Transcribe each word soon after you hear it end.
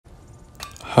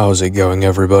How's it going,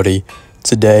 everybody?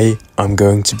 Today I'm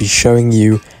going to be showing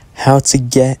you how to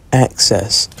get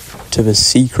access to the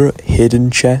secret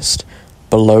hidden chest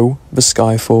below the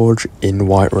Skyforge in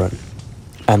Whiterun,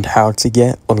 and how to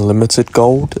get unlimited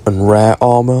gold and rare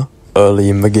armor early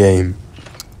in the game.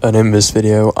 And in this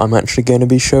video I'm actually going to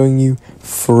be showing you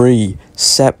 3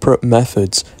 separate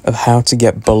methods of how to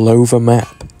get below the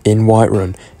map in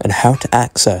Whiterun and how to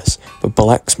access the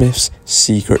blacksmith's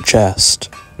secret chest.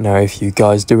 Now, if you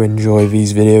guys do enjoy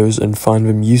these videos and find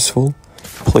them useful,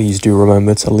 please do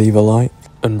remember to leave a like,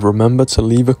 and remember to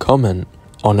leave a comment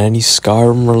on any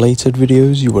Skyrim related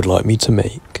videos you would like me to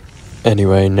make.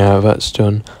 Anyway, now that's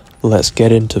done, let's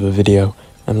get into the video,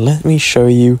 and let me show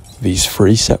you these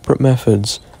 3 separate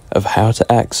methods of how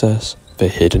to access the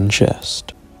hidden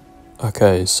chest.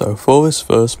 Okay, so for this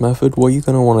first method, what you're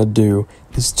going to want to do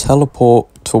is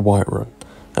teleport to Whiterun,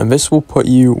 and this will put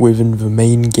you within the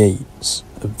main gates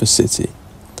of the city.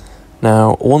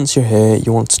 Now, once you're here,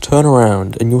 you want to turn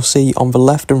around and you'll see on the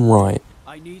left and right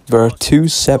there are 2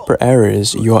 separate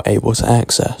areas you are able to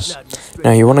access.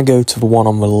 Now, you want to go to the one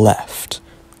on the left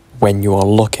when you are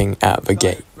looking at the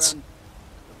gate.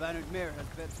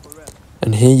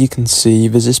 And here you can see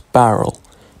there's this barrel.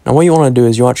 Now, what you want to do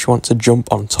is you actually want to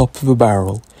jump on top of the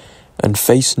barrel and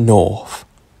face north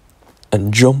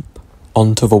and jump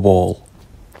onto the wall.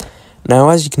 Now,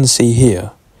 as you can see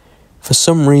here, for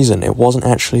some reason it wasn't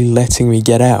actually letting me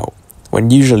get out, when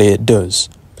usually it does.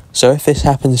 So if this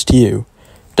happens to you,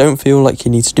 don't feel like you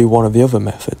need to do one of the other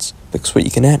methods, because what you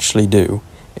can actually do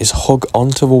is hug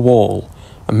onto the wall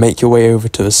and make your way over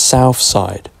to the south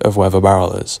side of where the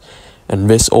barrel is, and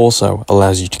this also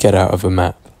allows you to get out of the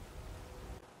map.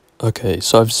 Okay,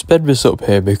 so I've sped this up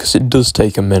here because it does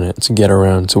take a minute to get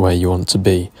around to where you want to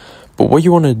be. But what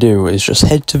you want to do is just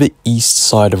head to the east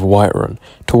side of Whiterun,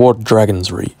 toward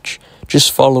Dragon's Reach,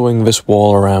 just following this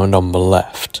wall around on the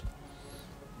left.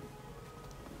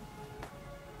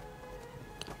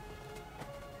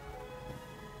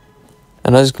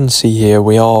 And as you can see here,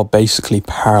 we are basically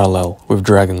parallel with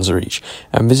Dragon's Reach,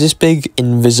 and there's this big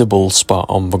invisible spot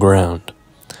on the ground.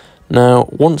 Now,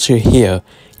 once you're here,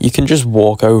 you can just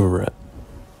walk over it.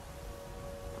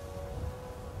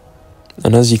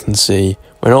 And as you can see,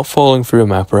 we're not falling through a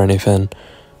map or anything.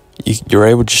 You're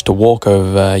able just to walk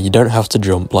over there. You don't have to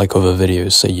jump like other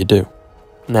videos say you do.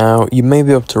 Now, you may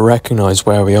be able to recognise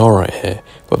where we are right here,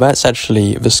 but that's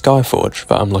actually the Skyforge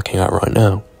that I'm looking at right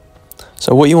now.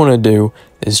 So what you want to do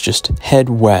is just head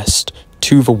west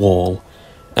to the wall,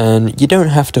 and you don't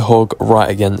have to hug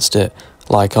right against it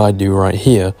like I do right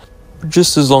here, but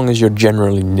just as long as you're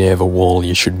generally near the wall,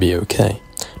 you should be okay.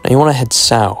 Now you want to head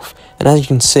south, and as you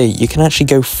can see, you can actually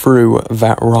go through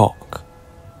that rock.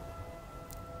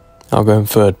 I'll go in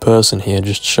third person here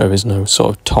just to show there's no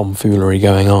sort of tomfoolery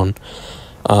going on.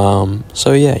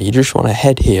 So yeah, you just want to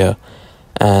head here,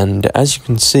 and as you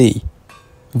can see,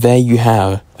 there you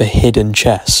have the hidden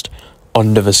chest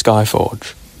under the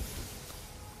Skyforge.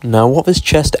 Now, what this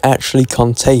chest actually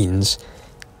contains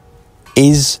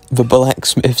is the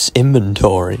blacksmith's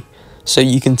inventory. So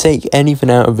you can take anything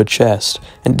out of the chest,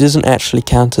 and it doesn't actually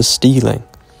count as stealing.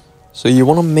 So you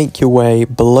want to make your way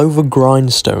below the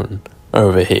grindstone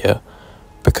over here,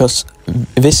 because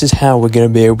this is how we're going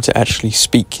to be able to actually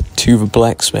speak to the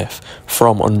blacksmith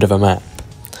from under the map.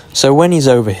 So when he's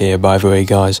over here, by the way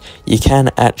guys, you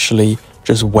can actually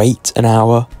just wait an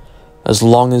hour, as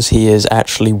long as he is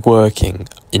actually working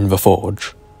in the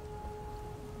forge.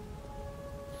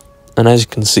 And as you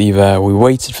can see there, we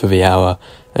waited for the hour,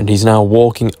 and he's now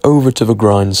walking over to the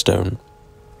grindstone.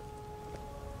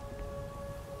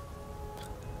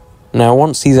 Now,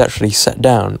 once he's actually sat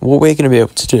down, what we're going to be able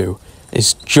to do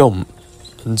is jump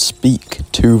and speak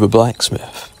to the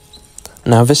blacksmith.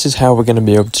 Now, this is how we're going to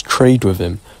be able to trade with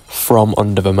him from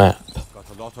under the map.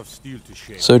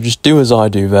 So just do as I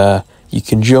do there. You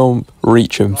can jump,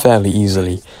 reach him fairly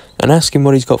easily, and ask him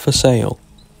what he's got for sale.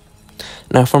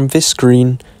 Now, from this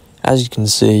screen, as you can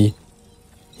see,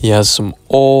 he has some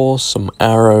ore, some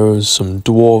arrows, some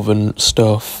dwarven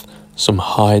stuff, some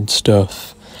hide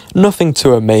stuff. Nothing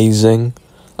too amazing.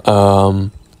 But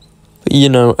you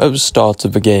know, at the start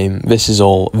of the game, this is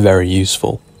all very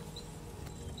useful.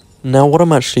 Now, what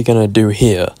I'm actually going to do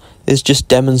here is just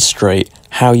demonstrate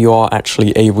how you are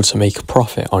actually able to make a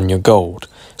profit on your gold.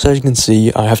 So as you can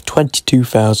see, I have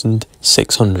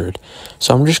 22,600.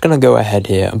 So I'm just going to go ahead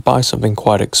here and buy something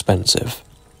quite expensive.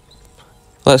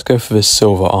 Let's go for this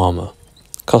silver armour.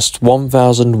 Costs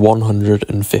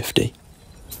 1,150.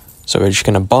 So we're just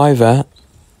going to buy that.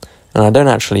 And I don't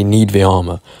actually need the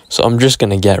armour, so I'm just going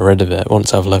to get rid of it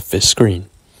once I've left this screen.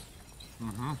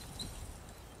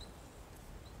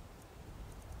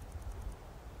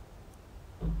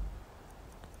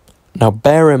 Now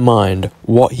bear in mind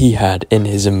what he had in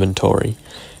his inventory.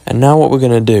 And now what we're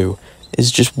going to do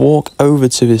is just walk over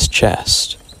to this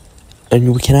chest,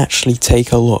 and we can actually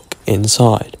take a look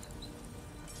inside.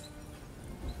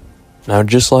 Now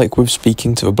just like with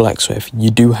speaking to a blacksmith, you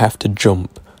do have to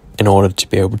jump in order to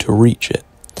be able to reach it.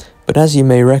 But as you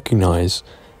may recognise,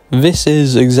 this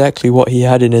is exactly what he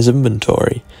had in his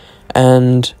inventory.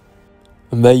 And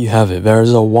there you have it, there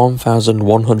is a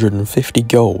 1,150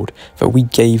 gold that we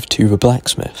gave to the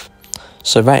blacksmith.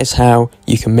 So that is how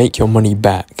you can make your money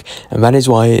back, and that is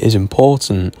why it is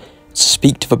important to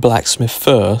speak to the blacksmith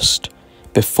first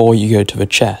before you go to the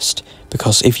chest.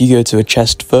 Because if you go to the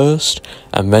chest first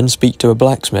and then speak to a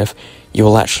blacksmith, you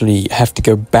will actually have to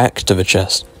go back to the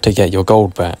chest to get your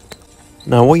gold back.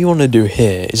 Now what you want to do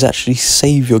here is actually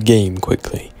save your game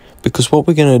quickly, because what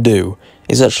we're going to do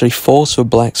is actually force the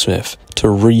blacksmith to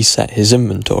reset his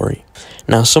inventory.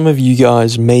 Now some of you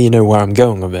guys may know where I'm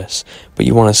going with this, but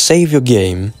you want to save your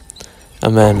game,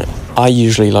 and then I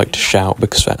usually like to shout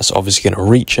because that's obviously going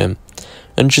to reach him,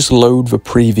 and just load the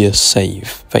previous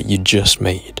save that you just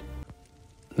made.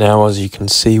 Now as you can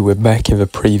see, we're back in the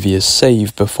previous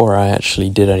save before I actually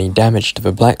did any damage to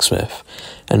the blacksmith,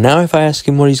 and now if I ask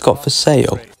him what he's got for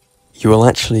sale, you will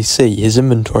actually see his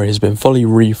inventory has been fully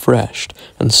refreshed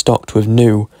and stocked with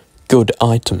new, good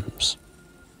items.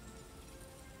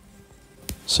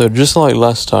 So just like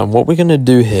last time, what we're going to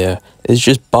do here is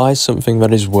just buy something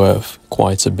that is worth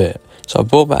quite a bit. So I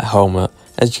bought that helmet.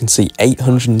 As you can see,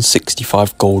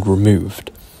 865 gold removed.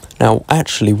 Now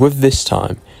actually with this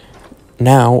time,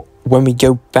 now when we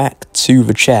go back to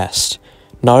the chest,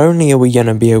 not only are we going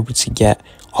to be able to get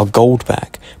our gold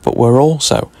back, but we're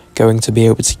also going to be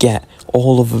able to get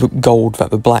all of the gold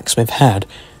that the blacksmith had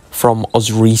from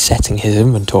us resetting his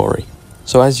inventory.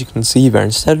 So as you can see there,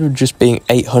 instead of just being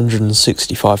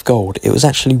 865 gold, it was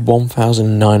actually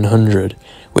 1,900,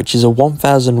 which is a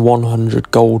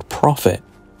 1,100 gold profit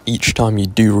each time you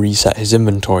do reset his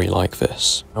inventory like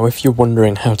this. Now if you're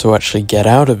wondering how to actually get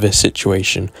out of this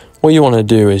situation, what you want to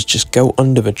do is just go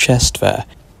under the chest there,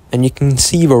 and you can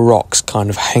see the rocks kind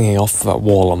of hanging off that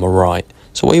wall on the right.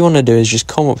 So what you want to do is just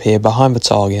come up here behind the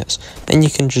targets, then you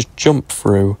can just jump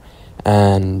through,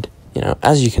 and you know,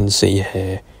 as you can see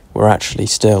here, we're actually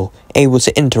still able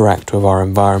to interact with our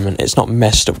environment. It's not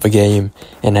messed up the game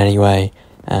in any way,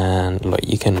 and look,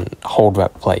 you can hold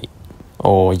that plate,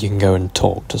 or you can go and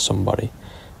talk to somebody.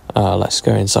 Let's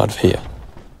go inside of here.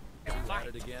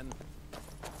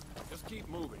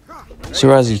 So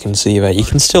as you can see there, you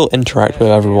can still interact with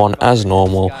everyone as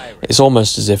normal. It's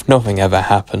almost as if nothing ever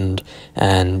happened,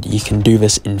 and you can do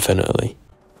this infinitely.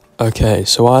 Okay,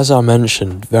 so as I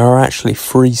mentioned, there are actually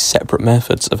 3 separate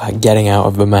methods of getting out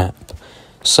of the map.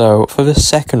 So for the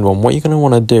second one, what you're going to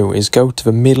want to do is go to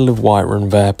the middle of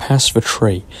Whiterun there, past the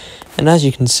tree, and as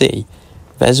you can see,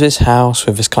 there's this house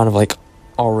with this kind of like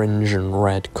orange and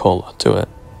red colour to it.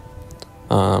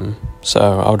 So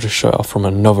I'll just show it off from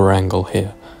another angle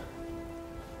here.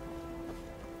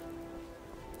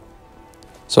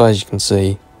 So as you can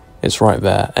see, it's right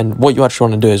there, and what you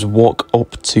actually want to do is walk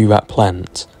up to that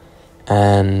plant,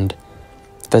 and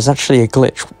there's actually a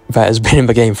glitch that has been in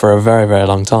the game for a very, very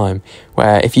long time,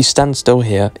 where if you stand still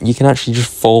here, you can actually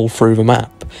just fall through the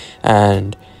map,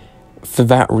 and for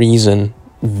that reason,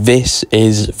 this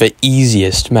is the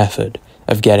easiest method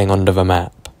of getting under the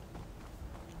map.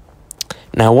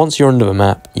 Now once you're under the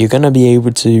map, you're going to be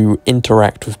able to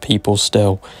interact with people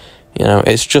still. You know,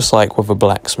 it's just like with a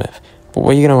blacksmith. But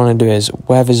what you're going to want to do is,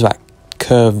 where there's that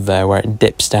curve there where it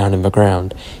dips down in the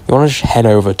ground, you want to just head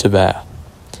over to there.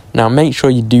 Now make sure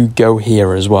you do go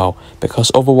here as well,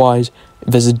 because otherwise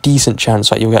there's a decent chance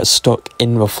that you'll get stuck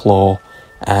in the floor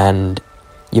and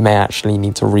you may actually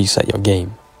need to reset your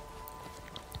game.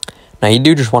 Now you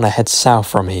do just want to head south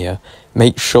from here.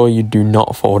 Make sure you do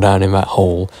not fall down in that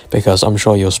hole, because I'm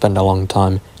sure you'll spend a long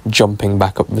time jumping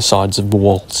back up the sides of the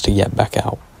walls to get back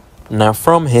out. Now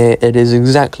from here, it is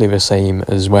exactly the same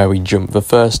as where we jumped the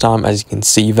first time. As you can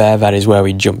see there, that is where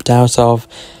we jumped out of,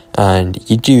 and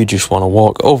you do just want to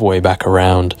walk all the way back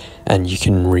around and you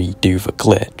can redo the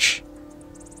glitch.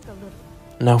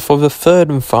 Now for the third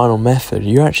and final method,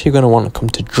 you're actually going to want to come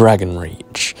to Dragon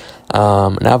Reach.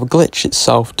 Now the glitch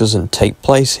itself doesn't take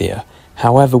place here,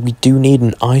 however we do need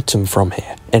an item from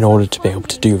here in order to be able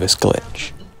to do this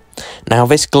glitch. Now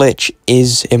this glitch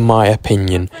is, in my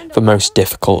opinion, the most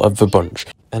difficult of the bunch,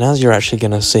 and as you're actually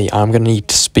going to see, I'm going to need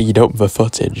to speed up the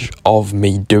footage of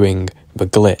me doing the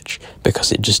glitch,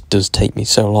 because it just does take me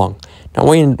so long. Now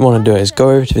what you want to do is go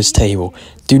over to this table,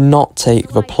 do not take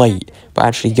the plate, but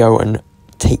actually go and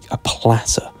take a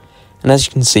platter, and as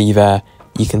you can see there,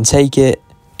 you can take it,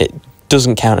 it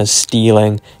doesn't count as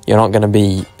stealing. You're not going to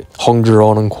be hung,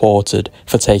 drawn and quartered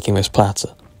for taking this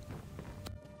platter.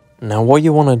 Now what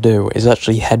you want to do is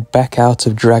actually head back out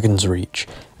of Dragon's Reach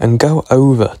and go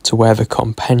over to where the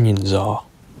companions are.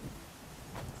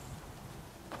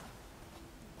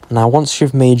 Now once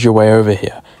you've made your way over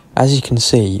here, as you can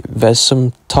see, there's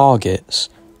some targets,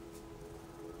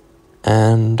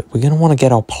 and we're going to want to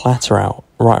get our platter out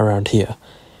right around here,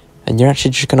 and you're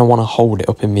actually just going to want to hold it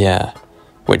up in the air,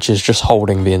 which is just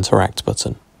holding the interact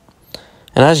button.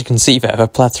 And as you can see there, the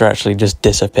platter actually just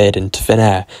disappeared into thin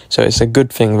air, so it's a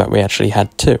good thing that we actually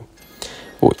had two.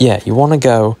 But yeah, you want to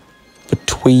go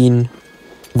between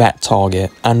that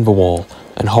target and the wall,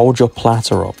 and hold your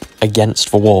platter up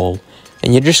against the wall,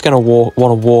 and you're just going to want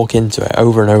to walk into it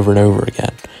over and over and over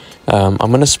again. I'm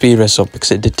going to speed this up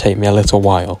because it did take me a little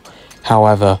while.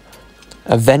 However,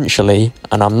 eventually,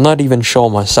 and I'm not even sure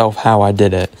myself how I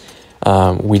did it,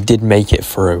 we did make it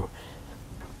through.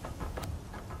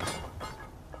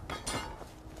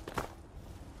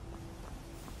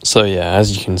 So yeah,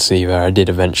 as you can see there, I did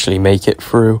eventually make it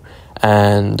through,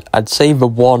 and I'd say the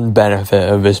one benefit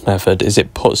of this method is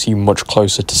it puts you much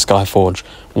closer to Skyforge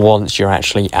once you're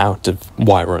actually out of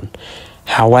Whiterun.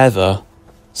 However,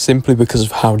 simply because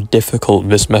of how difficult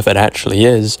this method actually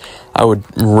is, I would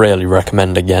really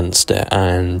recommend against it,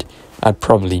 and I'd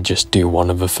probably just do one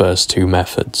of the first two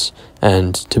methods.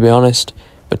 And to be honest,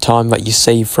 the time that you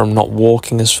save from not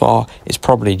walking as far is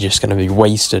probably just going to be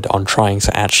wasted on trying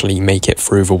to actually make it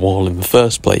through the wall in the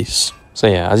first place. So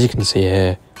yeah, as you can see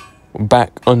here, we're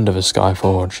back under the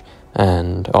Skyforge,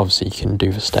 and obviously you can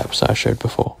do the steps that I showed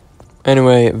before.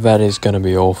 Anyway, that is going to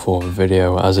be all for the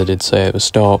video. As I did say at the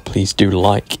start, please do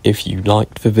like if you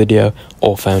liked the video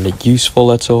or found it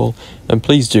useful at all, and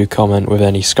please do comment with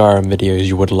any Skyrim videos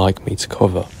you would like me to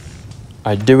cover.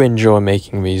 I do enjoy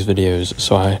making these videos,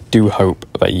 so I do hope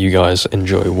that you guys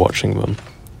enjoy watching them.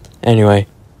 Anyway,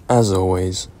 as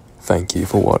always, thank you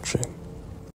for watching.